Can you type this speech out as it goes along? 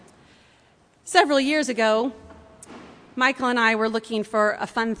Several years ago, Michael and I were looking for a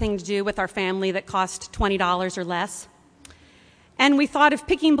fun thing to do with our family that cost $20 or less. And we thought of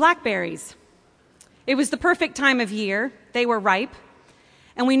picking blackberries. It was the perfect time of year. They were ripe.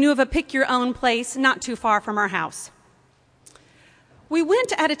 And we knew of a pick-your-own place not too far from our house. We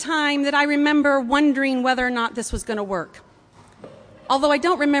went at a time that I remember wondering whether or not this was going to work, although I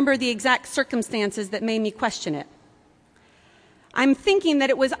don't remember the exact circumstances that made me question it. I'm thinking that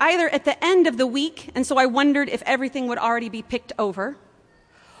it was either at the end of the week, and so I wondered if everything would already be picked over,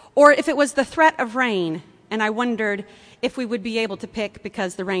 or if it was the threat of rain, and I wondered if we would be able to pick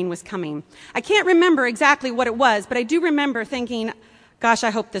because the rain was coming. I can't remember exactly what it was, but I do remember thinking, gosh,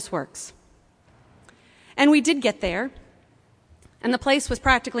 I hope this works. And we did get there, and the place was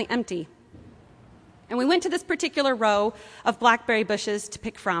practically empty. And we went to this particular row of blackberry bushes to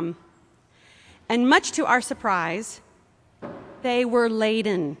pick from. And much to our surprise, they were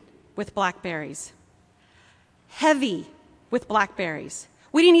laden with blackberries, heavy with blackberries.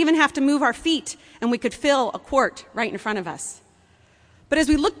 We didn't even have to move our feet, and we could fill a quart right in front of us. But as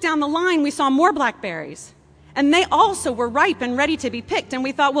we looked down the line, we saw more blackberries, and they also were ripe and ready to be picked. And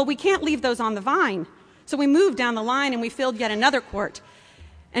we thought, well, we can't leave those on the vine. So we moved down the line, and we filled yet another quart.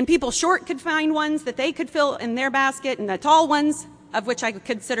 And people short could find ones that they could fill in their basket, and the tall ones, of which I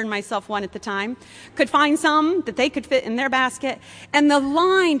considered myself one at the time, could find some that they could fit in their basket. And the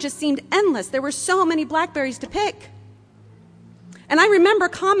line just seemed endless. There were so many blackberries to pick. And I remember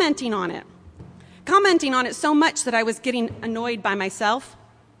commenting on it so much that I was getting annoyed by myself.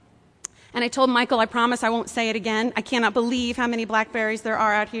 And I told Michael, I promise I won't say it again. I cannot believe how many blackberries there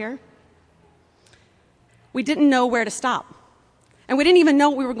are out here. We didn't know where to stop. And we didn't even know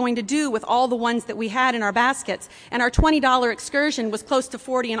what we were going to do with all the ones that we had in our baskets. And our $20 excursion was close to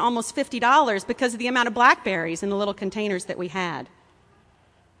 $40 and almost $50 because of the amount of blackberries in the little containers that we had.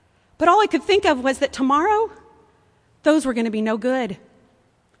 But all I could think of was that tomorrow, those were going to be no good.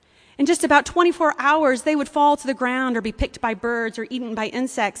 In just about 24 hours, they would fall to the ground or be picked by birds or eaten by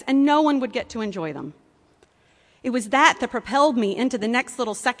insects, and no one would get to enjoy them. It was that propelled me into the next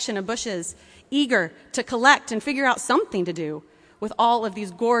little section of bushes, eager to collect and figure out something to do with all of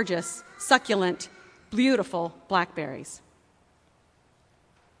these gorgeous, succulent, beautiful blackberries.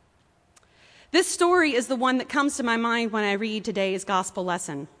 This story is the one that comes to my mind when I read today's gospel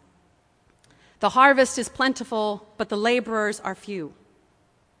lesson. The harvest is plentiful, but the laborers are few.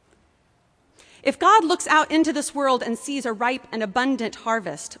 If God looks out into this world and sees a ripe and abundant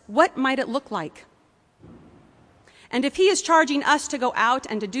harvest, what might it look like? And if he is charging us to go out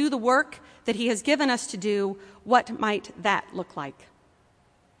and to do the work that he has given us to do, what might that look like?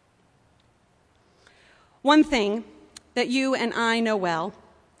 One thing that you and I know well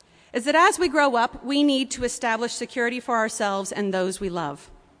is that as we grow up, we need to establish security for ourselves and those we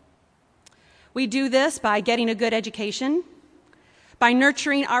love. We do this by getting a good education, by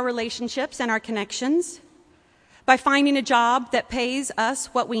nurturing our relationships and our connections, by finding a job that pays us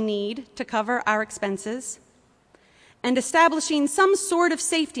what we need to cover our expenses, and establishing some sort of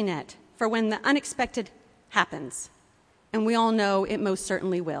safety net for when the unexpected happens. And we all know it most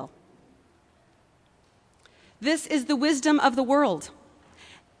certainly will. This is the wisdom of the world.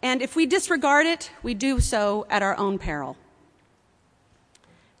 And if we disregard it, we do so at our own peril.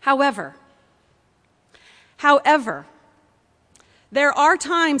 However, there are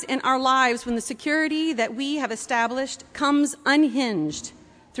times in our lives when the security that we have established comes unhinged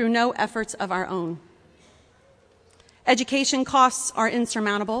through no efforts of our own. Education costs are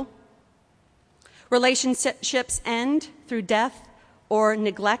insurmountable. Relationships end through death or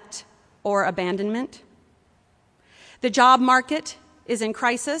neglect or abandonment. The job market is in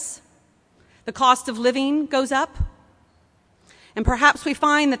crisis. The cost of living goes up. And perhaps we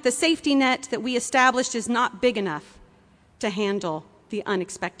find that the safety net that we established is not big enough to handle the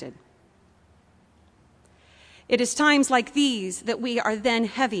unexpected. It is times like these that we are then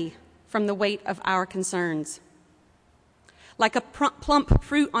heavy from the weight of our concerns. Like a plump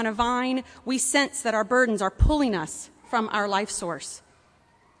fruit on a vine, we sense that our burdens are pulling us from our life source.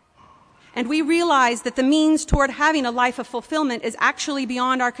 And we realize that the means toward having a life of fulfillment is actually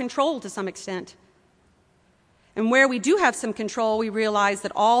beyond our control to some extent. And where we do have some control, we realize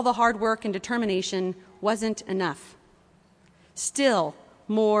that all the hard work and determination wasn't enough. Still,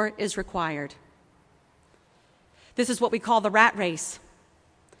 more is required. This is what we call the rat race.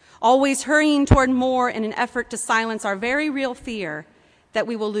 Always hurrying toward more in an effort to silence our very real fear that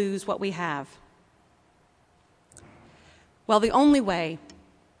we will lose what we have. Well, the only way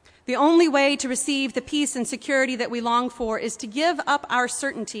to receive the peace and security that we long for is to give up our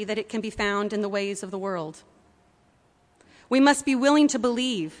certainty that it can be found in the ways of the world. We must be willing to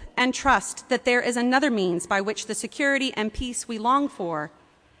believe and trust that there is another means by which the security and peace we long for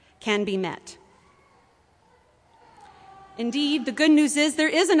can be met. Indeed, the good news is there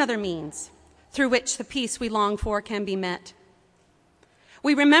is another means through which the peace we long for can be met.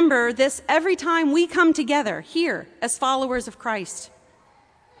 We remember this every time we come together here as followers of Christ.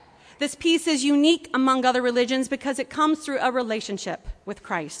 This peace is unique among other religions because it comes through a relationship with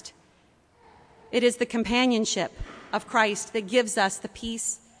Christ. It is the companionship of Christ that gives us the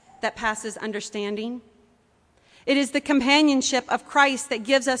peace that passes understanding. It is the companionship of Christ that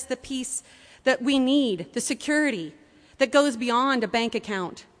gives us the peace that we need, the security that goes beyond a bank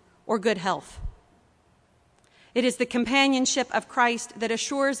account or good health. It is the companionship of Christ that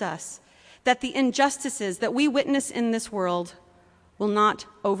assures us that the injustices that we witness in this world will not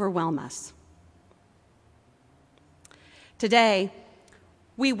overwhelm us. Today,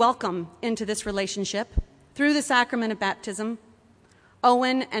 we welcome into this relationship, through the sacrament of baptism,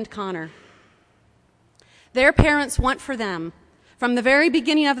 Owen and Connor. Their parents want for them, from the very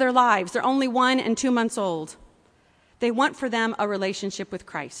beginning of their lives, they're only 1 and 2 months old, they want for them a relationship with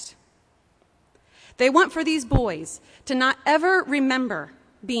Christ. They want for these boys to not ever remember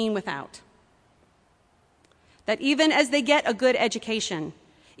being without. That even as they get a good education,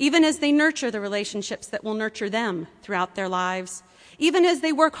 even as they nurture the relationships that will nurture them throughout their lives, even as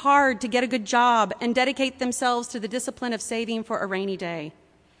they work hard to get a good job and dedicate themselves to the discipline of saving for a rainy day,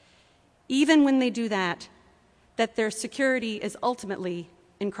 even when they do that, that their security is ultimately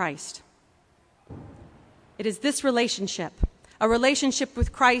in Christ. It is this relationship, a relationship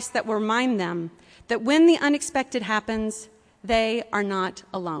with Christ, that will remind them that when the unexpected happens, they are not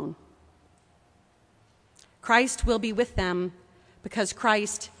alone. Christ will be with them because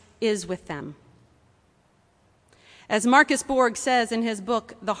Christ is with them. As Marcus Borg says in his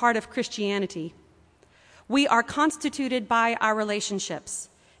book, The Heart of Christianity, we are constituted by our relationships.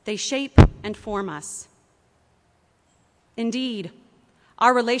 They shape and form us. Indeed,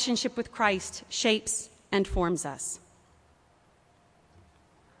 our relationship with Christ shapes and forms us.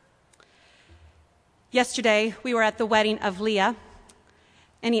 Yesterday, we were at the wedding of Leah.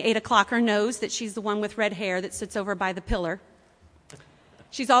 Any 8 o'clocker knows that she's the one with red hair that sits over by the pillar.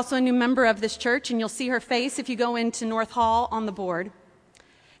 She's also a new member of this church, and you'll see her face if you go into North Hall on the board.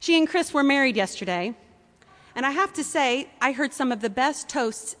 She and Chris were married yesterday, and I have to say, I heard some of the best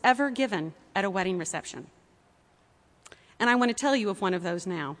toasts ever given at a wedding reception. And I want to tell you of one of those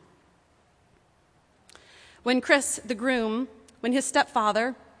now. When Chris, the groom, when his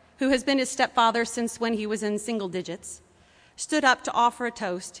stepfather, who has been his stepfather since when he was in single digits, stood up to offer a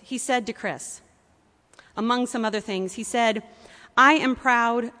toast, he said to Chris, among some other things, he said, "I am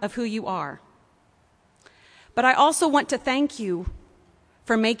proud of who you are, but I also want to thank you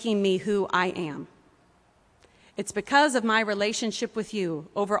for making me who I am. It's because of my relationship with you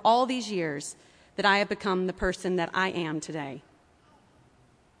over all these years that I have become the person that I am today."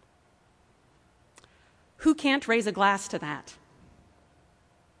 Who can't raise a glass to that?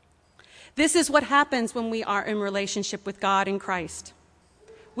 This is what happens when we are in relationship with God in Christ.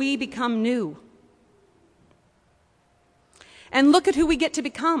 We become new. And look at who we get to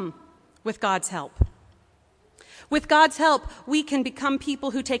become with God's help. With God's help, we can become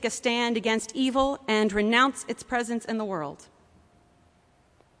people who take a stand against evil and renounce its presence in the world.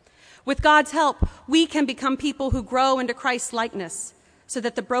 With God's help, we can become people who grow into Christ's likeness so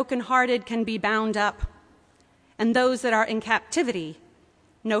that the brokenhearted can be bound up and those that are in captivity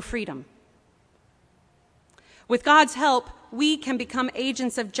know freedom. With God's help, we can become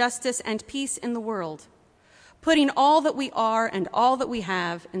agents of justice and peace in the world, putting all that we are and all that we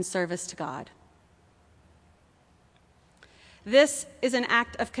have in service to God. This is an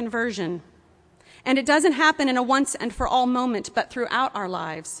act of conversion, and it doesn't happen in a once and for all moment, but throughout our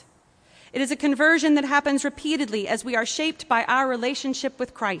lives. It is a conversion that happens repeatedly as we are shaped by our relationship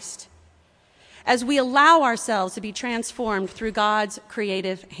with Christ, as we allow ourselves to be transformed through God's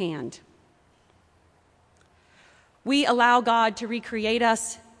creative hand. We allow God to recreate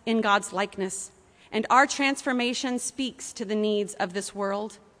us in God's likeness, and our transformation speaks to the needs of this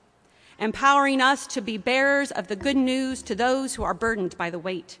world, empowering us to be bearers of the good news to those who are burdened by the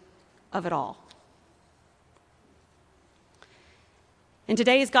weight of it all. In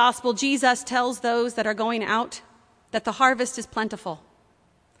today's gospel, Jesus tells those that are going out that the harvest is plentiful,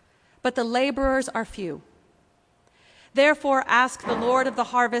 but the laborers are few. Therefore, ask the Lord of the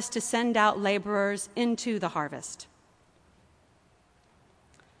harvest to send out laborers into the harvest.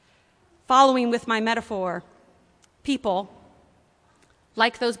 Following with my metaphor, people,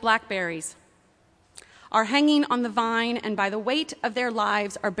 like those blackberries, are hanging on the vine and by the weight of their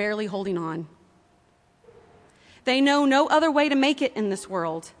lives are barely holding on. They know no other way to make it in this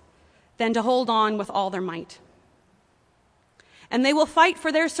world than to hold on with all their might. And they will fight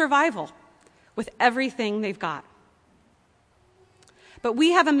for their survival with everything they've got. But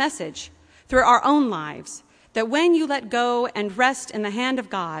we have a message through our own lives that when you let go and rest in the hand of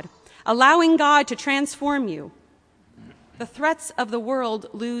God, allowing God to transform you, the threats of the world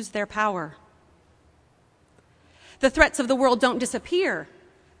lose their power. The threats of the world don't disappear,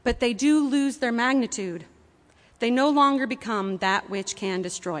 but they do lose their magnitude. They no longer become that which can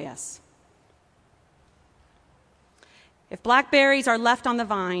destroy us. If blackberries are left on the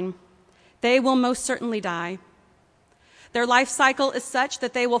vine, they will most certainly die. Their life cycle is such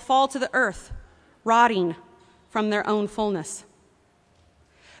that they will fall to the earth, rotting from their own fullness.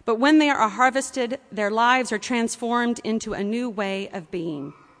 But when they are harvested, their lives are transformed into a new way of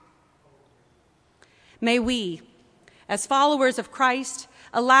being. May we, as followers of Christ,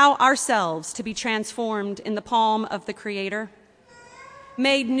 allow ourselves to be transformed in the palm of the Creator,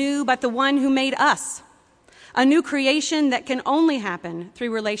 made new by the one who made us, a new creation that can only happen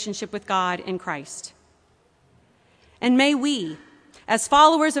through relationship with God in Christ. And may we, as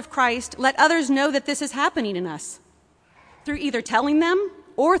followers of Christ, let others know that this is happening in us through either telling them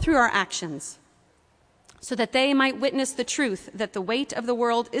or through our actions, so that they might witness the truth that the weight of the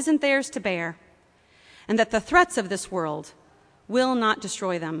world isn't theirs to bear, and that the threats of this world will not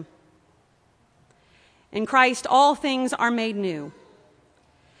destroy them. In Christ, all things are made new.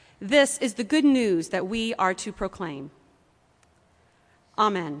 This is the good news that we are to proclaim.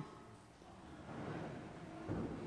 Amen.